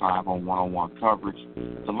 55 on one-on-one coverage.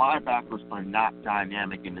 The linebackers are not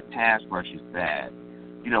dynamic, and the pass rush is bad.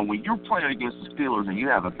 You know, when you're playing against the Steelers and you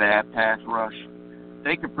have a bad pass rush,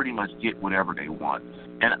 they can pretty much get whatever they want.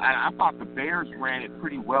 And I thought the Bears ran it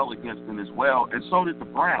pretty well against them as well, and so did the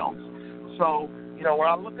Browns. So, you know, when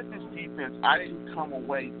I look at this defense, I didn't come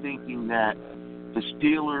away thinking that the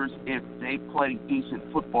Steelers, if they played decent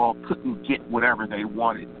football, couldn't get whatever they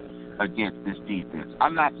wanted against this defense.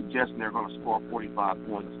 I'm not suggesting they're going to score 45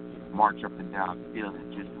 points, march up and down the field,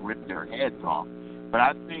 and just rip their heads off. But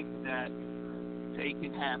I think that they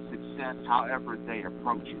can have success however they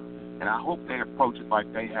approach it. And I hope they approach it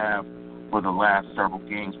like they have for the last several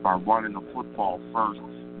games by running the football first,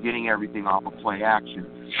 getting everything off of play action.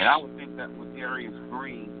 And I would think that with Darius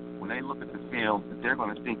Green, when they look at the film, that they're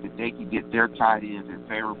going to think that they can get their tight ends in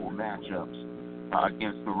favorable matchups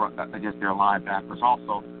against their linebackers.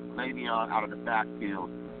 Also, Le'Veon out of the backfield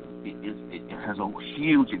it has a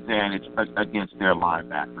huge advantage against their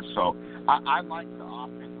linebackers. So I like the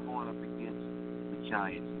offense going up against the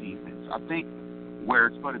Giants defense. I think where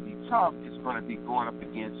it's going to be tough is going to be going up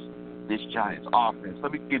against this Giants offense.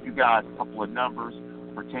 Let me give you guys a couple of numbers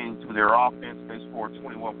pertaining to their offense. They scored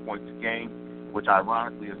 21 points a game, which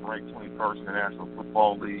ironically is ranked 21st in the National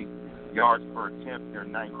Football League. Yards per attempt, they're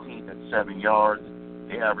 19th at 7 yards.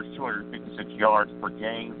 They average 256 yards per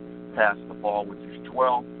game, pass the ball, which is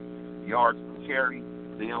 12. Yards per carry,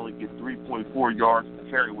 they only get 3.4 yards per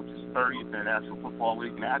carry, which is 30th in the National Football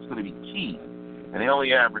League, and that's going to be key. And they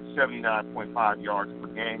only average 79.5 yards per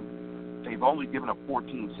game. They've only given up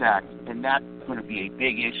 14 sacks, and that's going to be a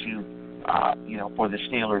big issue, for the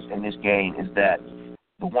Steelers in this game, is that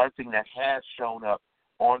the one thing that has shown up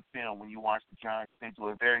on film when you watch the Giants, they do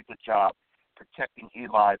a very good job protecting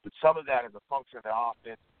Eli, but some of that is a function of the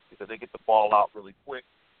offense because they get the ball out really quick.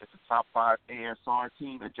 It's a top 5 ASR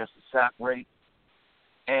team at just a sack rate.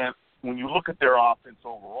 And when you look at their offense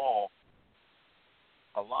overall,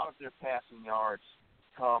 a lot of their passing yards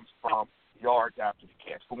comes from yards after the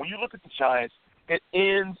catch. But when you look at the Giants, it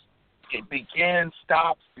begins,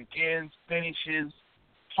 stops, begins, finishes,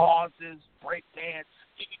 pauses, break dance,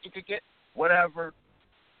 whatever.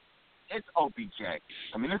 It's OBJ.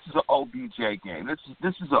 I mean, this is an OBJ game.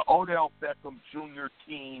 This is an Odell Beckham Jr.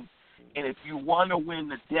 team, and if you want to win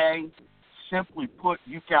the day, simply put,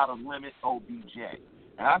 you got to limit OBJ.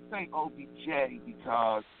 And I say OBJ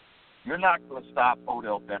because you're not going to stop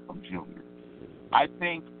Odell Beckham Jr. I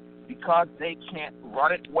think because they can't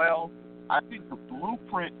run it well, I think the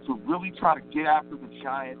blueprint to really try to get after the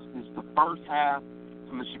Giants is the first half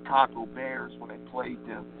from the Chicago Bears when they played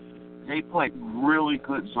them. They played really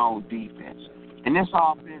good zone defense. And this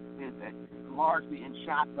offense is largely in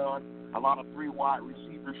shotgun, a lot of 3 wide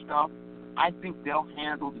receiver stuff. I think they'll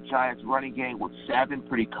handle the Giants' running game with 7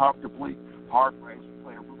 pretty comfortably. Hargraves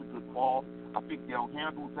played a really good ball. I think they'll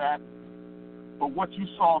handle that. But what you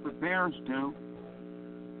saw the Bears do,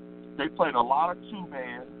 they played a lot of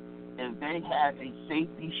 2-man, and they had a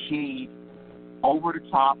safety shade over the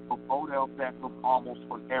top of Odell Beckham almost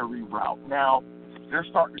on every route. Now, they're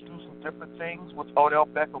starting to do some different things with Odell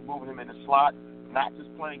Beckham, moving him in the slot, not just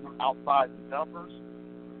playing him outside the numbers.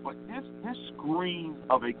 But this screams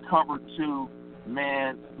of a cover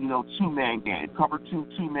 2-man, 2-man game, cover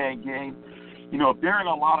 2-man game. If they're in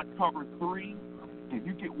a lot of cover 3, if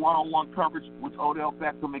you get one-on-one coverage with Odell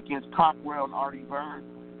Beckham against Cockrell and Artie Burns,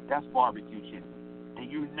 that's barbecue chicken. And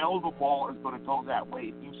the ball is going to go that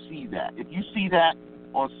way if you see that. If you see that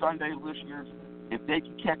on Sunday, listeners, if they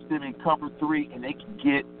can catch them in cover 3 and they can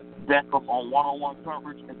get Beckham on one-on-one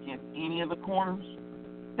coverage against any of the corners,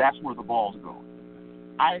 that's where the ball's going.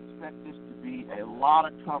 I expect this to be a lot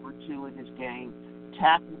of cover 2 in this game.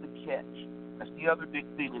 tackle the catch. That's the other big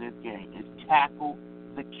thing in this game, is tackle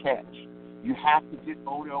the catch. You have to get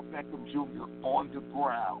Odell Beckham Jr. on the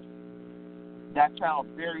ground. That sounds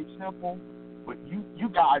very simple, but you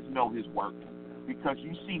guys know his work because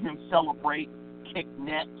you see him celebrate, kick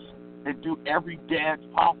nets, and do every dance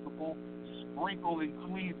possible, sprinkle in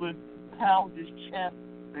Cleveland, pound his chest,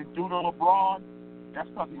 and do to LeBron. That's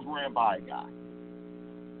because he's ran by a guy,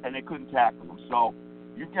 and they couldn't tackle him. So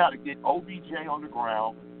you've got to get OBJ on the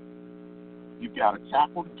ground. You've got to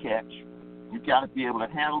tackle the catch. You've got to be able to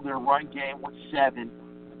handle their run game with 7.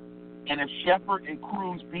 And if Shepard and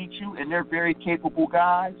Cruz beat you, and they're very capable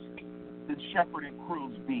guys, then Shepard and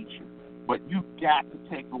Cruz beat you. But you've got to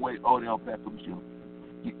take away Odell Beckham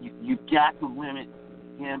Jr. You've got to limit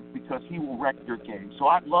him because he will wreck your game. So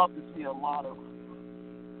I'd love to see a lot of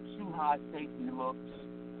too high safety looks,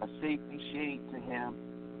 a safety shade to him.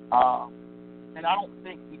 And I don't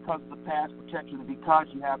think because of the pass protection, because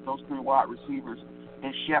you have those 3 wide receivers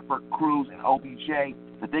in Shepard, Cruz, and OBJ,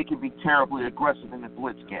 that they can be terribly aggressive in the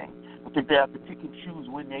blitz game. I think they have to pick and choose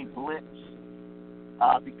when they blitz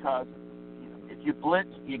because if you blitz,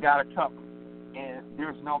 you got to cover. And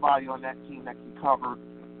there's nobody on that team that can cover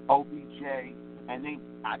OBJ. And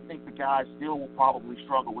I think the guys still will probably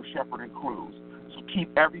struggle with Shepard and Cruz. So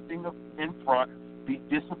keep everything in front, be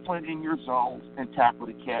disciplined in your zones, and tackle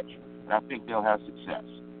the catch. And I think they'll have success.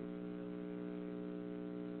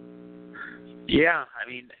 Yeah, I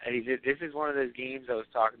mean, this is one of those games. I was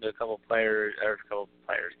talking to a couple of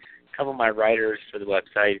my writers for the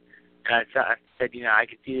website, and I said, I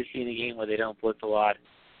could see this being a game where they don't blitz a lot.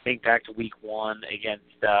 Think back to Week 1 against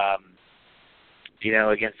the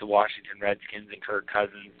Washington Redskins and Kirk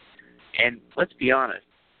Cousins. And let's be honest,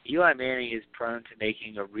 Eli Manning is prone to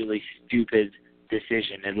making a really stupid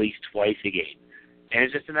decision at least twice a game. And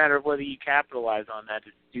it's just a matter of whether you capitalize on that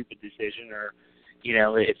stupid decision or,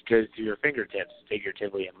 it goes through your fingertips,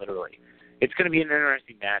 figuratively and literally. It's going to be an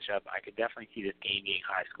interesting matchup. I could definitely see this game being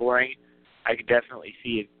high scoring. I could definitely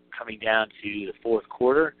see it coming down to the fourth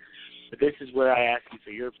quarter. But this is where I ask you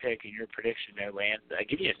for your pick and your prediction there, Lance. I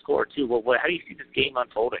give you a score, too. How do you see this game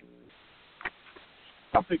unfolding?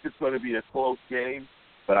 I think it's going to be a close game,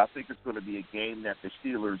 but I think it's going to be a game that the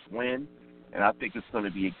Steelers win, and I think it's going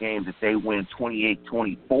to be a game that they win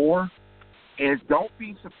 28-24. And don't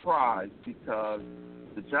be surprised because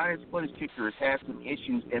the Giants' place kicker has had some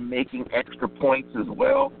issues in making extra points as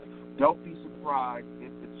well. Don't be surprised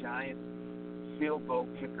if the Giants' field goal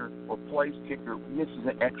kicker or place kicker misses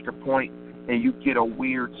an extra point and you get a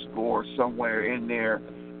weird score somewhere in there,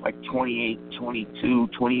 like 28-22,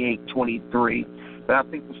 28-23. But I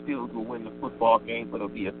think the Steelers will win the football game, but it'll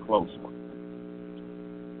be a close one.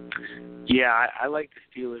 Yeah, I like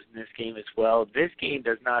the Steelers in this game as well. This game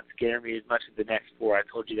does not scare me as much as the next 4. I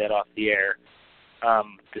told you that off the air.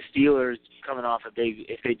 The Steelers coming off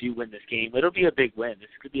if they do win this game, it'll be a big win. This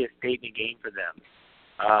could be a statement game for them.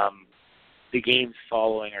 The games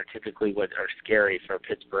following are typically what are scary for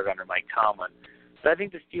Pittsburgh under Mike Tomlin. But I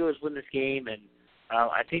think the Steelers win this game, and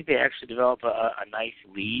I think they actually develop a nice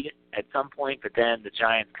lead at some point, but then the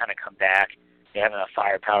Giants kind of come back. They have enough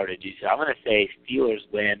firepower to do so. I'm going to say Steelers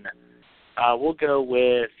win. We'll go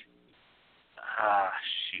with, I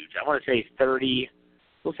want to say 30.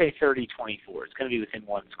 We'll say 30-24. It's going to be within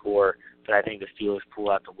one score, but I think the Steelers pull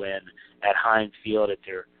out the win at Heinz Field. Out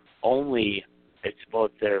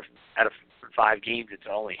of 5 games, it's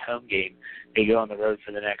their only home game. They go on the road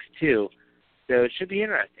for the next 2. So it should be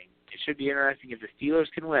interesting. It should be interesting if the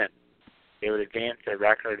Steelers can win. They would advance their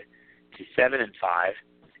record to 7-5,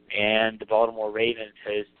 and the Baltimore Ravens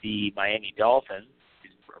host the Miami Dolphins,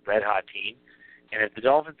 who's a red-hot team. And if the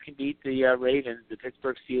Dolphins can beat the Ravens, the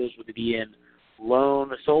Pittsburgh Steelers would be in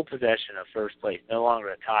sole possession of first place. No longer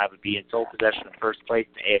a tie, would be in sole possession of first place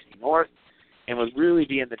in the AFC North, and would really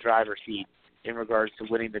be in the driver's seat in regards to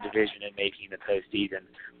winning the division and making the postseason,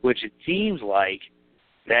 which it seems like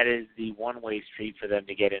that is the one-way street for them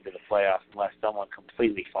to get into the playoffs unless someone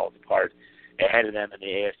completely falls apart ahead of them in the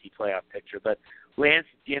AFC playoff picture. But, Lance,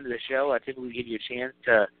 at the end of the show, I typically give you a chance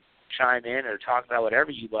to chime in or talk about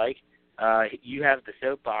whatever you like. You have the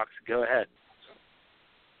soapbox. Go ahead.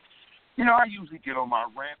 I usually get on my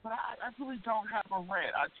rant, but I really don't have a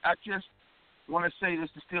rant. I just want to say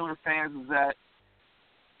this to Steeler fans is that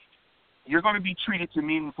you're going to be treated to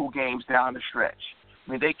meaningful games down the stretch.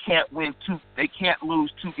 I mean, they can't lose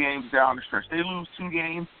 2 games down the stretch. They lose 2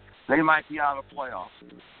 games, they might be out of playoffs.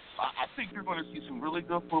 I think you're going to see some really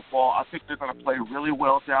good football. I think they're going to play really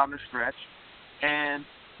well down the stretch. And,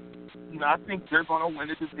 I think they're going to win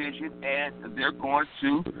the division, and they're going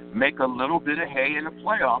to make a little bit of hay in the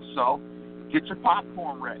playoffs. So get your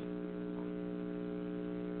popcorn ready.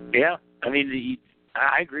 Yeah, I mean,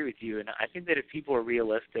 I agree with you, and I think that if people are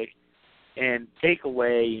realistic and take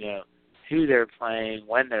away, who they're playing,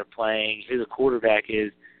 when they're playing, who the quarterback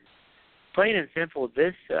is, plain and simple,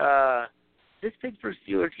 this Pittsburgh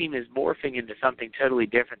Steelers team is morphing into something totally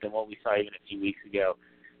different than what we saw even a few weeks ago.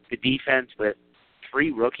 The defense with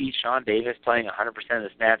 3 rookies, Sean Davis playing 100% of the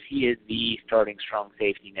snaps. He is the starting strong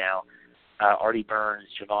safety now. Artie Burns,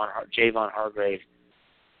 Javon Hargrave.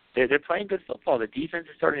 They're playing good football. The defense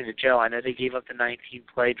is starting to gel. I know they gave up the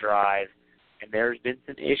 19-play drive, and there's been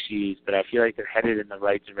some issues, but I feel like they're headed in the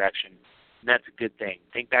right direction, and that's a good thing.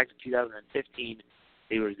 Think back to 2015.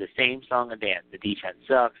 They were the same song and dance. The defense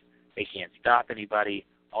sucks. They can't stop anybody.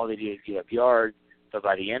 All they do is give up yards. But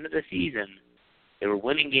by the end of the season, they were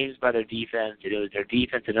winning games by their defense. It was their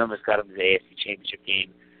defense that almost got them to the AFC Championship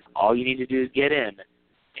game. All you need to do is get in.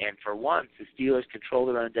 And for once, the Steelers control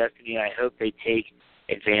their own destiny, and I hope they take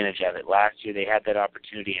advantage of it. Last year, they had that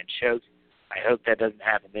opportunity and choked. I hope that doesn't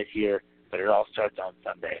happen this year, but it all starts on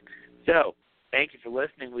Sunday. So, thank you for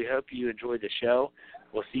listening. We hope you enjoyed the show.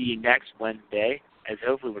 We'll see you next Wednesday, as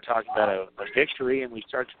hopefully we're talking about a victory, and we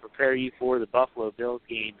start to prepare you for the Buffalo Bills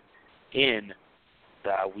game in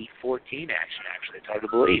Week 14 action, actually. It's hard to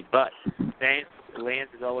believe. But, thanks, Lance,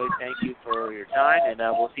 as always, thank you for your time, and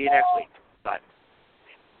we'll see you next week. Bye.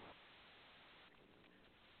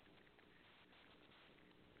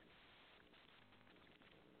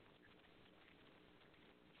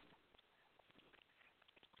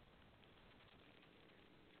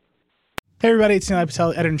 Hey everybody, it's Neil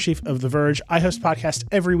Patel, editor-in-chief of The Verge. I host a podcast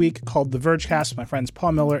every week called The Vergecast with my friends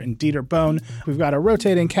Paul Miller and Dieter Bohn. We've got a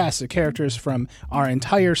rotating cast of characters from our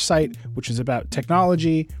entire site, which is about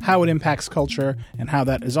technology, how it impacts culture, and how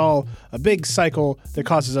that is all a big cycle that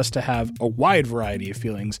causes us to have a wide variety of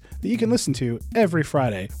feelings that you can listen to every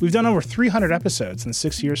Friday. We've done over 300 episodes in the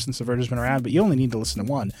 6 years since The Verge has been around, but you only need to listen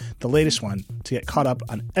to one, the latest one, to get caught up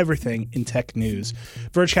on everything in tech news.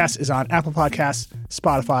 Vergecast is on Apple Podcasts,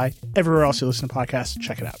 Spotify, everywhere else you listen to podcasts.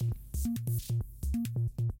 Check it out.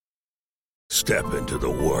 Step into the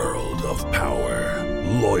world of power,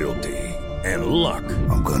 loyalty, and luck.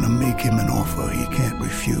 I'm gonna make him an offer he can't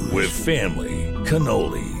refuse. With family,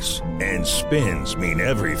 cannolis, and spins mean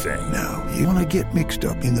everything. Now, you wanna get mixed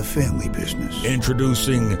up in the family business.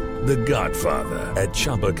 Introducing The Godfather at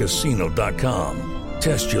ChumbaCasino.com.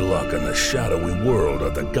 Test your luck in the shadowy world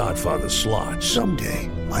of The Godfather slot. Someday,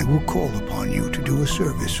 I will call upon you to do a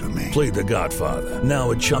service for me. Play The Godfather now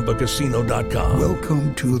at ChumbaCasino.com.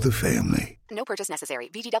 Welcome to the family. No purchase necessary.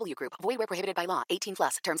 VGW Group. Void where prohibited by law.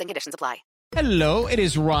 18+. Terms and conditions apply. Hello, it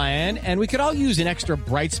is Ryan, and we could all use an extra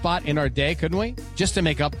bright spot in our day, couldn't we? Just to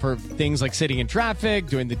make up for things like sitting in traffic,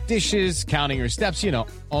 doing the dishes, counting your steps,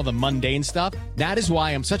 all the mundane stuff. That is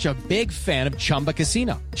why I'm such a big fan of Chumba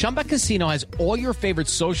Casino. Chumba Casino has all your favorite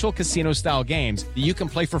social casino-style games that you can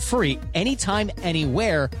play for free anytime,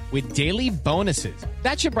 anywhere with daily bonuses.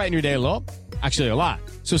 That should brighten your day a little. Actually, a lot.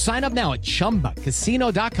 So sign up now at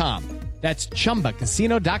ChumbaCasino.com. That's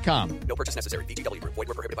ChumbaCasino.com. No purchase necessary. VGW Group. Void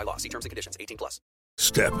where prohibited by law. See terms and conditions. 18+.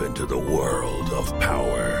 Step into the world of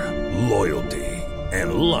power, loyalty,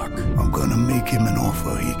 and luck. I'm gonna make him an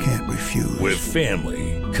offer he can't refuse. With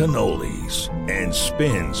family, cannolis, and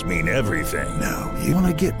spins mean everything. Now, you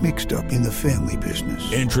wanna get mixed up in the family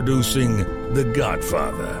business. Introducing The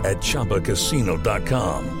Godfather at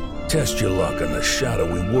ChumbaCasino.com. Test your luck in the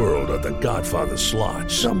shadowy world of The Godfather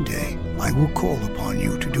slot. Someday, I will call upon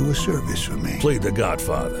you to do a service for me. Play The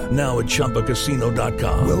Godfather now at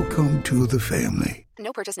ChumbaCasino.com. Welcome to the family.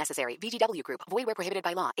 No purchase necessary. VGW Group. Void where prohibited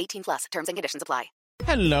by law. 18+. Terms and conditions apply.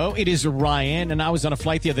 Hello, it is Ryan, and I was on a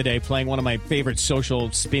flight the other day playing one of my favorite social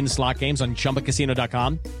spin slot games on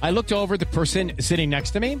ChumbaCasino.com. I looked over at the person sitting next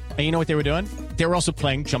to me, and you know what they were doing? They were also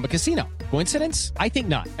playing Chumba Casino. Coincidence? I think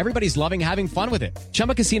not. Everybody's loving having fun with it.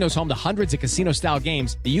 Chumba Casino is home to hundreds of casino-style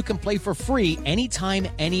games that you can play for free anytime,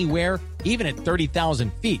 anywhere, even at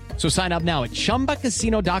 30,000 feet. So sign up now at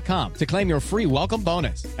ChumbaCasino.com to claim your free welcome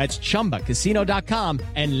bonus. That's ChumbaCasino.com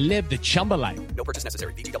and live the Chumba life. No purchase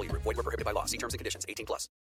necessary. VGW Group. Void where prohibited by law. See terms and conditions. 18+.